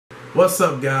What's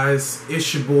up, guys?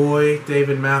 It's your boy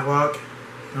David Matlock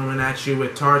coming at you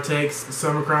with Tar Takes, the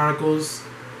Summer Chronicles.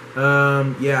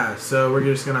 Yeah, so we're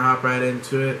just gonna hop right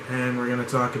into it, and we're gonna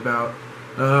talk about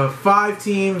 5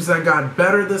 teams that got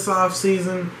better this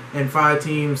offseason and 5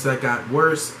 teams that got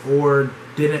worse or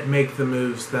didn't make the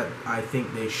moves that I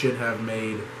think they should have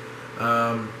made.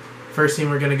 First team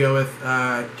we're gonna go with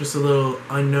just a little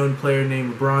unknown player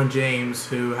named LeBron James,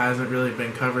 who hasn't really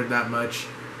been covered that much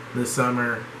this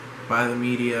summer by the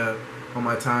media on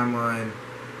my timeline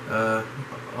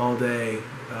all day.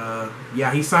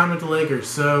 Yeah, he signed with the Lakers,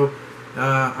 so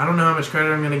I don't know how much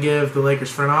credit I'm going to give the Lakers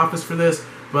front office for this,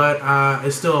 but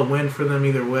it's still a win for them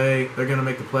either way. They're going to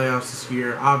make the playoffs this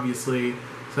year, obviously.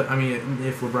 So I mean,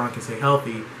 if LeBron can stay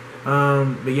healthy.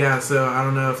 But yeah, so I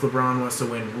don't know if LeBron wants to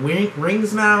win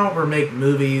rings now or make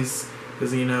movies,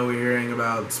 because we're hearing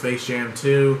about Space Jam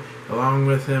 2. Along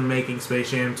with him making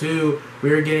Space Jam 2,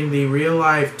 we are getting the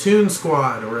real-life Toon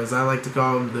Squad, or as I like to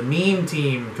call them, the meme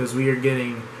team, because we are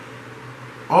getting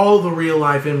all the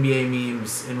real-life NBA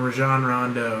memes in Rajon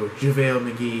Rondo, JaVale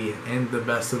McGee, and the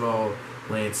best of all,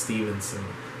 Lance Stevenson.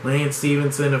 Lance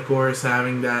Stevenson, of course,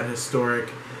 having that historic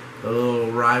little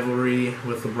rivalry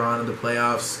with LeBron in the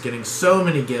playoffs, getting so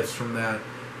many gifts from that.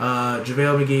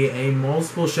 JaVale McGee, a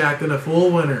multiple Shaq and a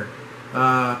Fool winner.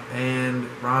 And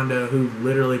Rondo, who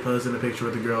literally posed in a picture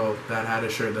with a girl that had a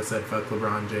shirt that said "Fuck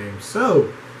LeBron James."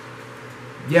 So,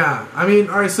 yeah, I mean,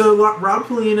 all right. So Rob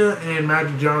Pelinka and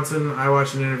Magic Johnson, I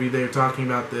watched an interview. They were talking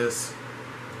about this,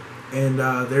 and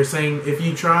they're saying if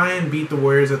you try and beat the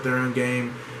Warriors at their own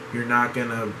game, you're not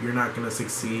gonna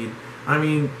succeed. I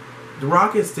mean, the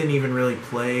Rockets didn't even really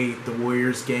play the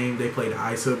Warriors game. They played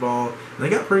iso ball, and they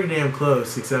got pretty damn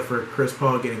close, except for Chris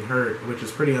Paul getting hurt, which is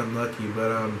pretty unlucky.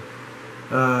 But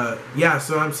yeah,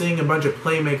 so I'm seeing a bunch of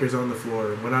playmakers on the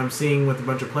floor. What I'm seeing with a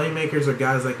bunch of playmakers are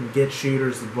guys that can get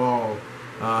shooters the ball.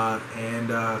 And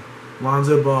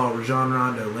Lonzo Ball, Rajon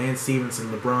Rondo, Lance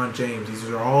Stevenson, LeBron James. These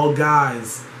are all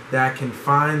guys that can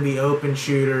find the open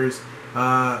shooters.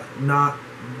 Not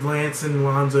Lance and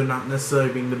Lonzo not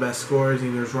necessarily being the best scorers.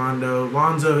 Neither is Rondo.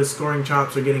 Lonzo, his scoring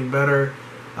chops are getting better,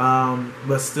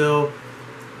 but still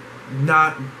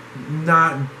not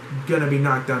gonna be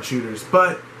knockdown shooters.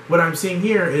 But what I'm seeing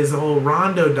here is the whole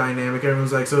Rondo dynamic.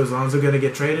 Everyone's like, so is Lonzo going to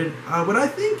get traded? What I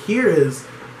think here is,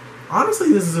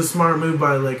 honestly, this is a smart move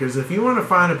by the Lakers. If you want to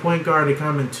find a point guard to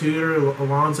come and tutor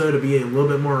Lonzo to be a little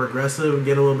bit more aggressive and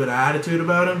get a little bit of attitude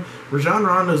about him, Rajon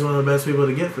Rondo is one of the best people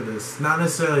to get for this. Not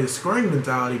necessarily a scoring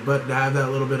mentality, but to have that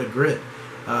little bit of grit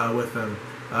with them.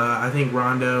 I think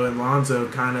Rondo and Lonzo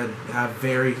kind of have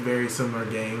very, very similar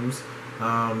games.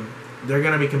 They're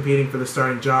going to be competing for the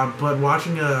starting job, but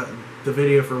watching the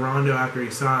video for Rondo after he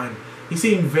signed, he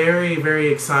seemed very, very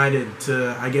excited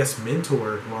to, I guess,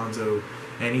 mentor Lonzo,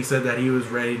 and he said that he was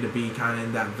ready to be kind of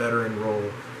in that veteran role.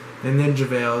 And then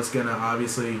JaVale is going to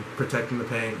obviously protect him the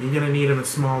paint. You're going to need him in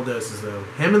small doses, though.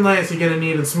 Him and Lance, you're going to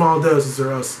need in small doses,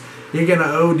 or else you're going to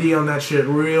OD on that shit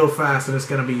real fast, and it's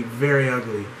going to be very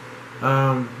ugly.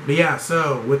 But yeah,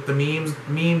 so with the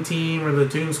meme team, or the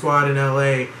Toon Squad in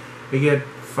LA, we get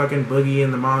fucking Boogie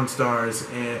and the Monstars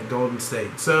and Golden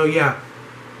State. So yeah,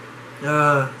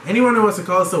 anyone who wants to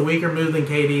call this a weaker move than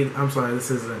KD, I'm sorry, this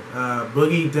isn't.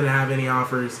 Boogie didn't have any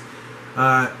offers.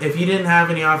 If you didn't have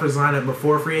any offers lined up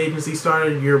before free agency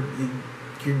started, you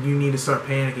need to start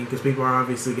panicking, because people are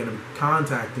obviously going to be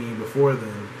contacting you before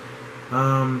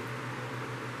then.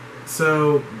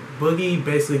 So Boogie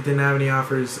basically didn't have any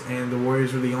offers, and the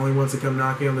Warriors were the only ones to come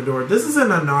knocking on the door. This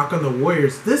isn't a knock on the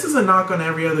Warriors. This is a knock on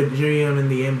every other GM in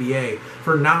the NBA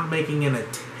for not making an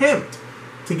attempt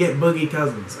to get Boogie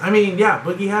Cousins. I mean, yeah,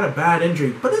 Boogie had a bad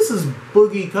injury, but this is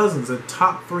Boogie Cousins, a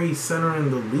top 3 center in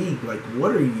the league. Like,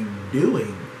 what are you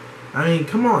doing? I mean,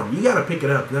 come on. You got to pick it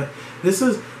up.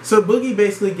 So Boogie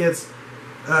basically gets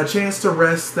a chance to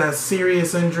rest that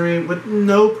serious injury with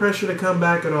no pressure to come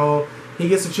back at all. He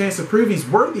gets a chance to prove he's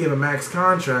worthy of a max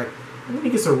contract, and then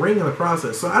he gets a ring in the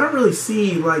process. So I don't really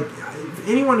see, like,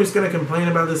 anyone who's going to complain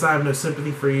about this, I have no sympathy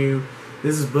for you.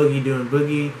 This is Boogie doing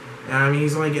Boogie. And I mean,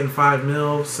 he's only getting $5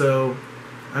 million, so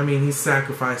I mean, he's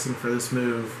sacrificing for this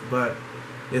move, but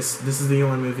this is the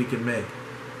only move he can make.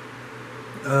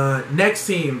 Next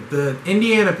team, the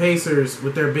Indiana Pacers,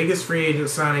 with their biggest free agent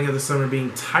signing of the summer being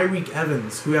Tyreke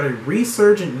Evans, who had a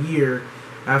resurgent year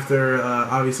after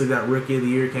obviously that Rookie of the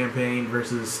Year campaign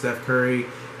versus Steph Curry.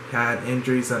 Had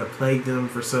injuries that have plagued him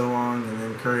for so long, and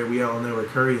then Curry, we all know where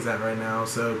Curry's at right now.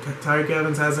 So Tyreke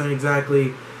Evans hasn't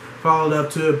exactly followed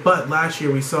up to it, but last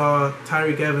year we saw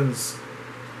Tyreke Evans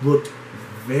looked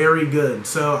very good.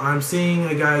 So I'm seeing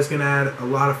a guy who's going to add a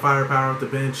lot of firepower at the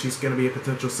bench. He's going to be a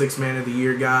potential 6-man of the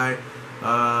year guy.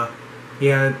 He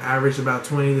had averaged about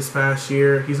 20 this past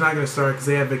year. He's not going to start because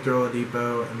they have Victor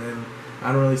Oladipo, and then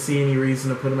I don't really see any reason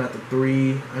to put him at the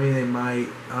 3. I mean, they might.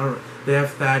 They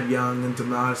have Thad Young and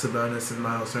Domantas Sabonis and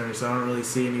Miles Turner, so I don't really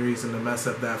see any reason to mess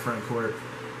up that front court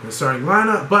in the starting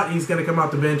lineup. But he's going to come off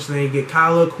the bench, and then you get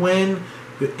Kylo Quinn,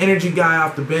 the energy guy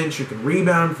off the bench who can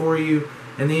rebound for you,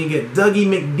 and then you get Dougie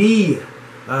McD,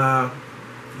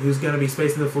 who's going to be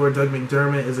spacing the floor. Doug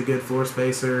McDermott is a good floor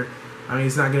spacer. I mean,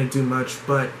 he's not going to do much,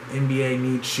 but NBA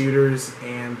needs shooters,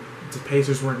 and the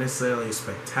Pacers weren't necessarily a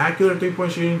spectacular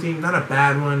three-point shooting team. Not a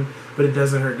bad one, but it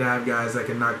doesn't hurt to have guys that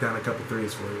can knock down a couple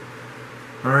threes for you.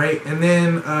 All right, and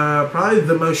then probably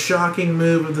the most shocking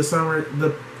move of the summer,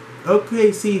 the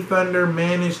OKC Thunder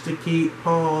managed to keep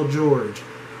Paul George.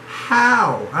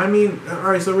 How? I mean, all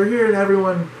right, so we're hearing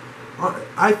everyone.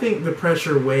 I think the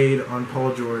pressure weighed on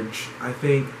Paul George. I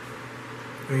think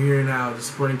we're hearing now the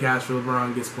supporting cast for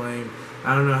LeBron gets blamed.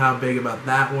 I don't know how big about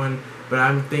that one, but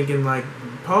I'm thinking like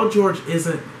Paul George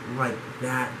isn't like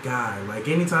that guy. Like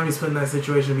anytime he's put in that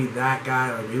situation to be that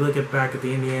guy, like you look back at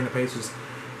the Indiana Pacers,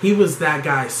 he was that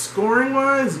guy scoring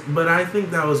wise, but I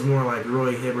think that was more like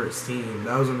Roy Hibbert's team.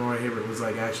 That was when Roy Hibbert was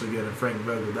like actually good and Frank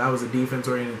Vogel. That was a defense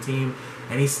oriented team,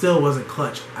 and he still wasn't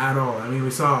clutch at all. I mean,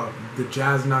 we saw the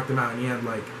Jazz knocked him out, and he had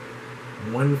like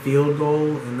one field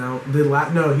goal, and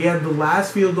he had the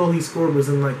last field goal he scored was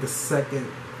in like the second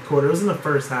quarter. It was in the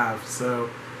first half. So,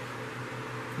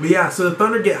 but yeah, so the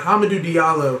Thunder get Hamidou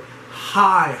Diallo,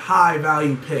 high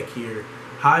value pick here,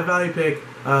 high value pick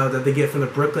that they get from the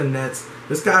Brooklyn Nets.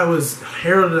 This guy was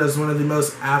heralded as one of the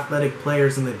most athletic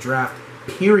players in the draft,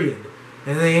 period.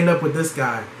 And they end up with this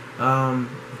guy,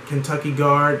 Kentucky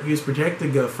guard. He was projected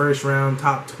to go first round,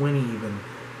 top 20 even.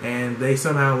 And they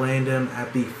somehow land him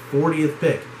at the 40th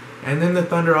pick. And then the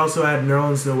Thunder also had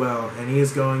Nerlens Noel, and he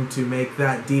is going to make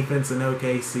that defense in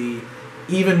OKC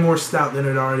even more stout than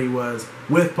it already was,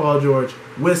 with Paul George,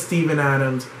 with Steven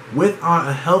Adams, with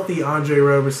a healthy Andre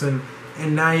Roberson,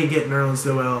 and now you get Nerlens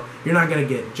Noel. You're not going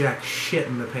to get jack shit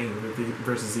in the paint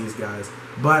versus these guys.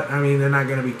 But, I mean, they're not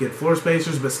going to be good floor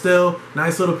spacers, but still,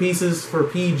 nice little pieces for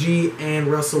PG and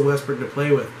Russell Westbrook to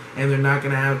play with. And they're not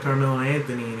going to have Carmelo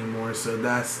Anthony anymore, so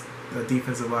that's a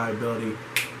defensive liability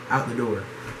out the door.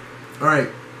 All right,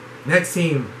 next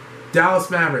team, Dallas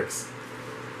Mavericks.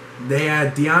 They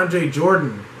had DeAndre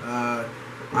Jordan.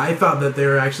 I thought that they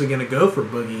were actually going to go for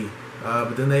Boogie,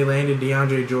 but then they landed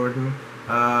DeAndre Jordan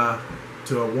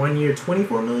to a 1 year,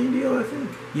 $24 million deal, I think.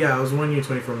 Yeah, it was 1 year,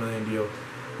 $24 million deal.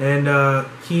 And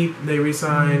they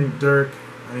re-signed Dirk.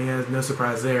 I mean, no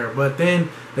surprise there. But then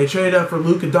they traded up for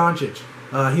Luka Doncic.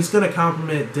 He's going to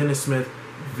complement Dennis Smith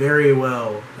very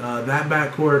well. That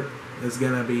backcourt is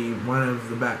going to be one of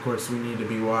the backcourts we need to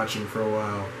be watching for a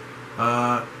while.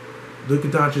 Luka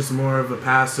Doncic is more of a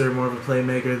passer, more of a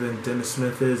playmaker than Dennis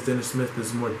Smith is. Dennis Smith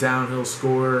is more downhill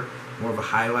scorer, more of a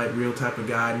highlight reel type of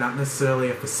guy, not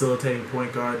necessarily a facilitating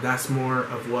point guard. That's more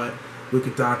of what Luka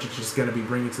Doncic is going to be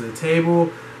bringing to the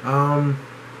table.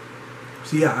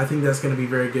 So yeah, I think that's going to be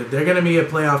very good. They're going to be a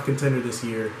playoff contender this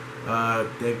year.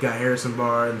 They've got Harrison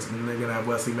Barnes, and they're going to have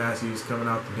Wesley Matthews coming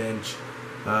off the bench.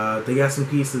 They got some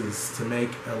pieces to make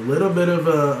a little bit of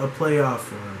a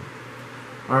playoff run.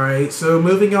 Alright, so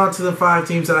moving on to the 5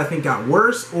 teams that I think got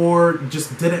worse or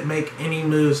just didn't make any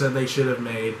moves that they should have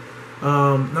made.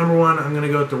 Number 1, I'm going to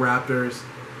go with the Raptors.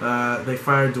 They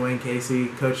fired Dwayne Casey,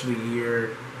 Coach of the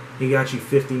Year. He got you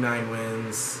 59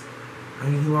 wins. I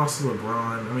mean, he lost to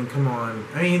LeBron. I mean, come on.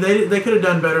 I mean, they could have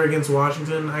done better against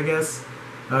Washington, I guess.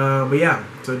 But yeah,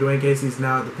 so Dwayne Casey's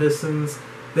now at the Pistons.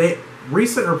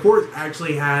 Recent reports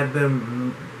actually had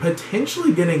them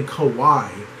potentially getting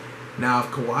Kawhi. Now, if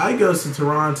Kawhi goes to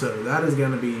Toronto, that is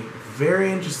going to be very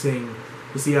interesting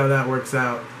to see how that works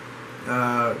out.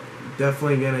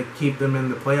 Definitely going to keep them in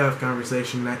the playoff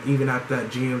conversation, even after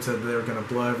that GM said they were going to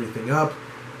blow everything up.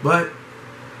 But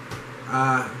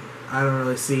I don't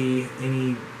really see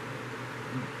any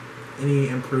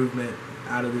improvement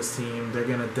out of this team. They're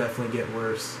going to definitely get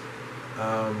worse.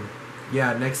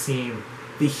 Yeah, next team,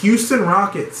 the Houston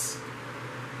Rockets.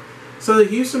 So the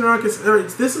Houston Rockets,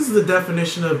 this is the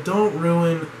definition of don't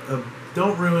ruin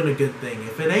a good thing.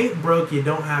 If it ain't broke, you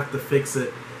don't have to fix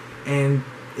it. And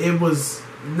it was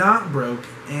not broke,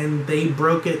 and they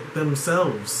broke it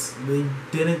themselves. They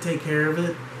didn't take care of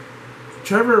it.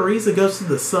 Trevor Ariza goes to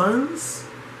the Suns.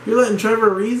 You're letting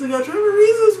Trevor Ariza go? Trevor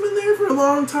Ariza's been there for a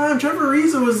long time. Trevor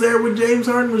Ariza was there when James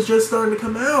Harden was just starting to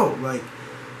come out. Like,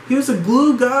 he was a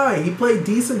glue guy. He played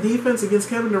decent defense against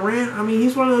Kevin Durant. I mean,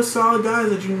 he's one of those solid guys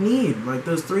that you need, like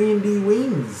those 3-and-D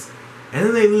wings. And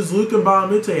then they lose Luka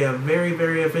Balamute, a very,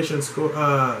 very efficient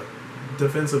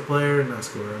defensive player. Not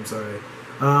scorer, I'm sorry.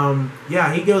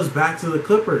 Yeah, he goes back to the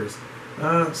Clippers.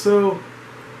 So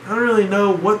I don't really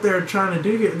know what they're trying to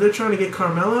do here. They're trying to get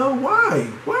Carmelo. Why?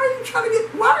 Why are you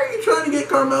trying to get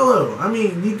Carmelo? I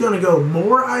mean, you gonna go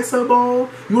more ISO ball?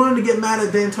 You want him to get mad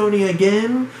at D'Antoni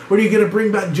again? Or are you gonna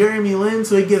bring back Jeremy Lin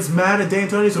so he gets mad at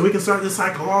D'Antoni so we can start this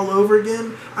cycle all over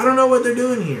again? I don't know what they're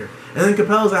doing here. And then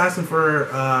Capel's asking for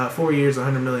 4 years,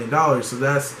 $100 million. So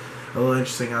that's a little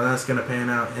interesting how that's gonna pan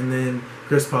out. And then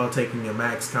Chris Paul taking a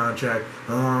max contract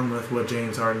along with what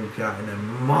James Harden got in a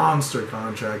monster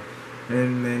contract.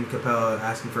 And then Capella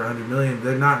asking for $100 million.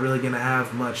 They're not really going to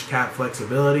have much cap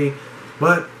flexibility,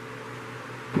 but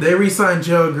they re-signed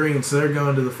Joe Green, so they're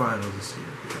going to the finals this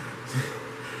year.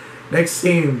 Next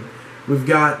team, we've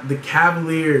got the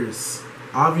Cavaliers,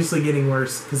 obviously getting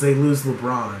worse because they lose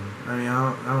LeBron. I mean,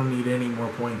 I don't need any more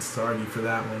points to argue for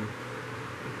that one.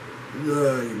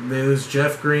 They lose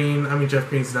Jeff Green. I mean, Jeff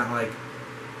Green's not like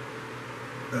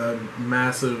a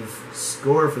massive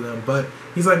score for them, but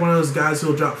he's like one of those guys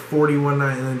who'll drop 40 one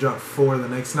night and then drop 4 the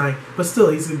next night. But still,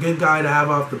 he's a good guy to have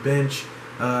off the bench,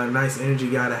 nice energy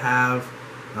guy to have.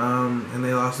 And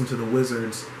they lost him to the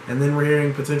Wizards. And then we're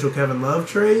hearing potential Kevin Love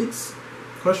trades?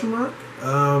 Question mark.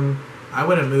 I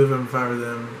wouldn't move him if I were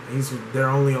them. He's their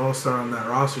only All-Star on that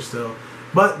roster still.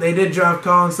 But they did draft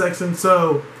Colin Sexton,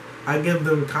 so I give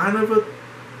them kind of a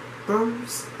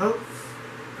thumbs up.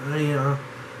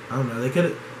 I don't know. They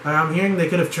could. I'm hearing they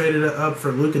could have traded it up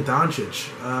for Luka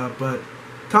Doncic, but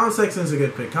Colin Sexton's a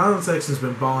good pick. Colin Sexton's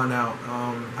been balling out.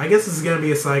 I guess this is gonna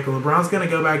be a cycle. LeBron's gonna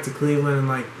go back to Cleveland in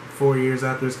like 4 years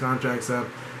after his contract's up.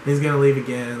 He's gonna leave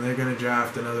again, and they're gonna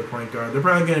draft another point guard. They're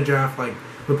probably gonna draft like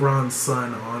LeBron's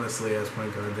son, honestly, as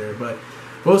point guard there, but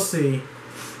we'll see.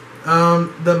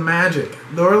 The Magic,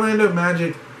 the Orlando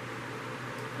Magic,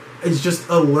 is just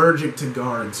allergic to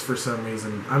guards for some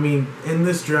reason. I mean, in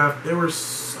this draft, there were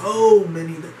so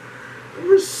many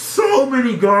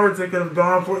guards they could have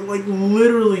gone for. Like,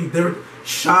 literally, there were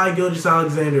Shai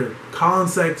Gilgeous-Alexander, Colin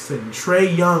Sexton,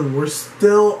 Trae Young were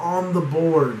still on the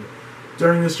board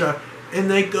during this draft. And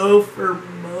they go for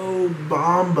Mo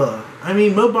Bamba. I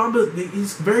mean, Mo Bamba,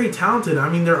 he's very talented. I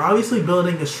mean, they're obviously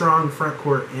building a strong front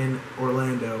court in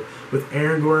Orlando with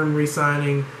Aaron Gordon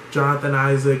re-signing, Jonathan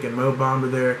Isaac, and Mo Bamba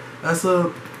there. That's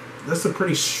a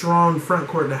pretty strong front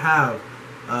court to have.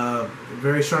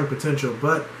 Very strong potential.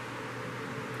 But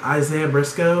Isaiah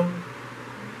Briscoe,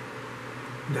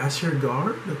 that's your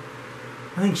guard?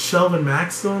 I think Shelvin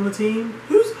Mack's still on the team.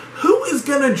 Who is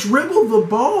gonna dribble the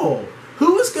ball?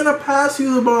 Who is going to pass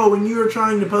you the ball when you are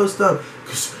trying to post up?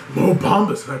 Because Mo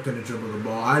Bamba's not going to dribble the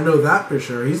ball. I know that for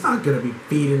sure. He's not going to be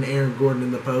feeding Aaron Gordon in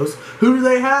the post. Who do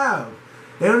they have?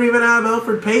 They don't even have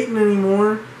Elfrid Payton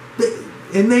anymore.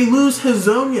 And they lose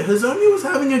Hazonia. Hazonia was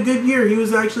having a good year. He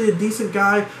was actually a decent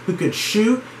guy who could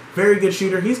shoot. Very good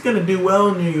shooter. He's going to do well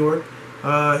in New York.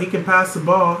 He can pass the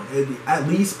ball. At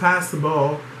least pass the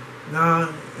ball.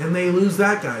 And they lose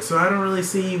that guy. So I don't really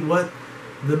see what...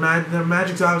 The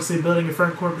Magic's obviously building a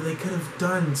front court, but they could have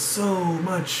done so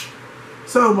much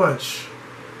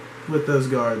with those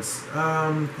guards.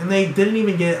 And they didn't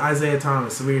even get Isaiah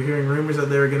Thomas. So we were hearing rumors that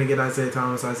they were going to get Isaiah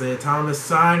Thomas. Isaiah Thomas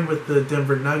signed with the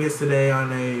Denver Nuggets today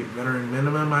on a veteran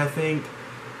minimum, I think.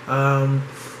 So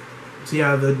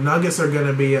yeah, the Nuggets are going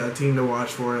to be a team to watch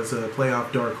for as a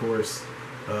playoff dark horse.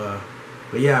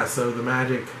 But yeah, so the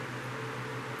Magic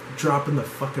dropping the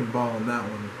fucking ball on that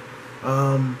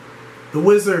one. The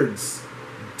Wizards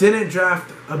didn't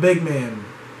draft a big man.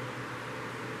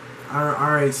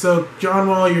 Alright, so John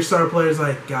Wall, your star player, is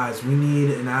like, guys, we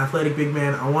need an athletic big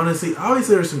man. I want to see...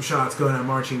 Obviously, there's some shots going at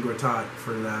Marcin Gortat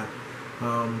for that.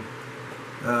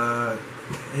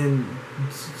 And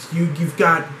you've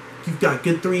got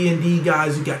good 3-and-D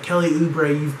guys. You've got Kelly Oubre.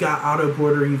 You've got Otto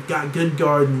Porter. You've got good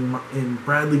guard in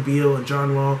Bradley Beal and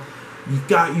John Wall. You've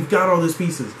got all those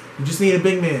pieces. You just need a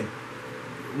big man.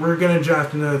 We're going to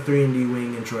draft another 3-and-D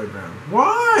wing in Troy Brown.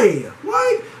 Why?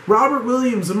 Robert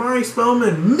Williams, Amari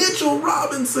Spellman, Mitchell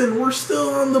Robinson, we're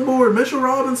still on the board. Mitchell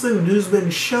Robinson, who's been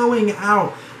showing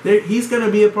out. He's going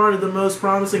to be a part of the most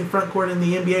promising front court in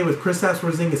the NBA with Kristaps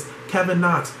Porzingis, Kevin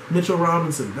Knox, Mitchell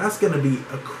Robinson. That's going to be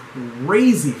a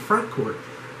crazy front court.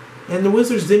 And the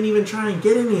Wizards didn't even try and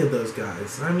get any of those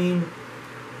guys. I mean,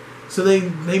 so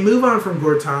they move on from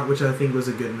Gortat, which I think was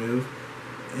a good move.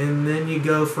 And then you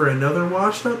go for another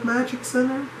washed-up Magic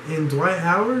center in Dwight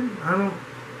Howard.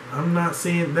 I'm not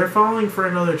seeing... They're falling for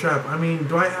another trap. I mean,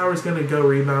 Dwight Howard's going to go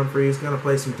rebound for you. He's going to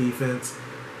play some defense.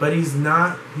 But he's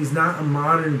not a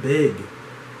modern big.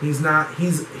 He's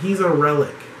a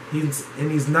relic.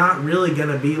 He's not really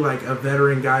gonna be like a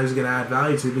veteran guy who's gonna add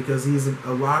value to, because he's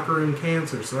a locker room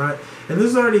cancer. And this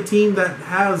is already a team that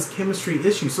has chemistry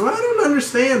issues. So I don't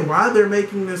understand why they're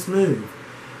making this move,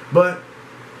 but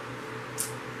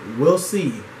we'll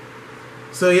see.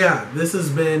 So yeah, this has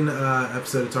been an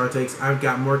episode of Tar Takes. I've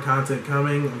got more content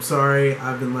coming. I'm sorry,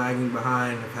 I've been lagging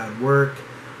behind. I've had work.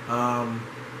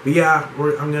 But yeah,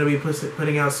 I'm going to be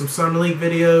putting out some Summer League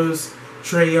videos.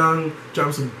 Trae Young,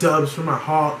 dropping some dubs for my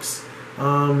Hawks.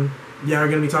 Yeah, we're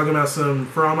going to be talking about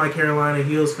for all my Carolina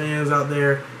Heels fans out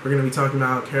there, we're going to be talking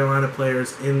about Carolina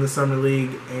players in the Summer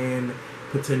League and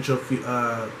potential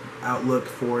outlook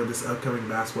for this upcoming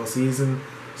basketball season.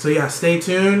 So yeah, stay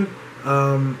tuned.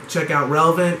 Check out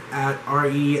Relevnt at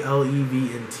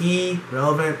RELEVNT.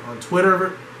 Relevnt on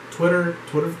Twitter.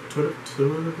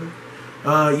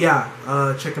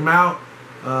 Check them out.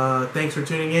 Thanks for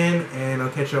tuning in, and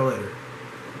I'll catch y'all later.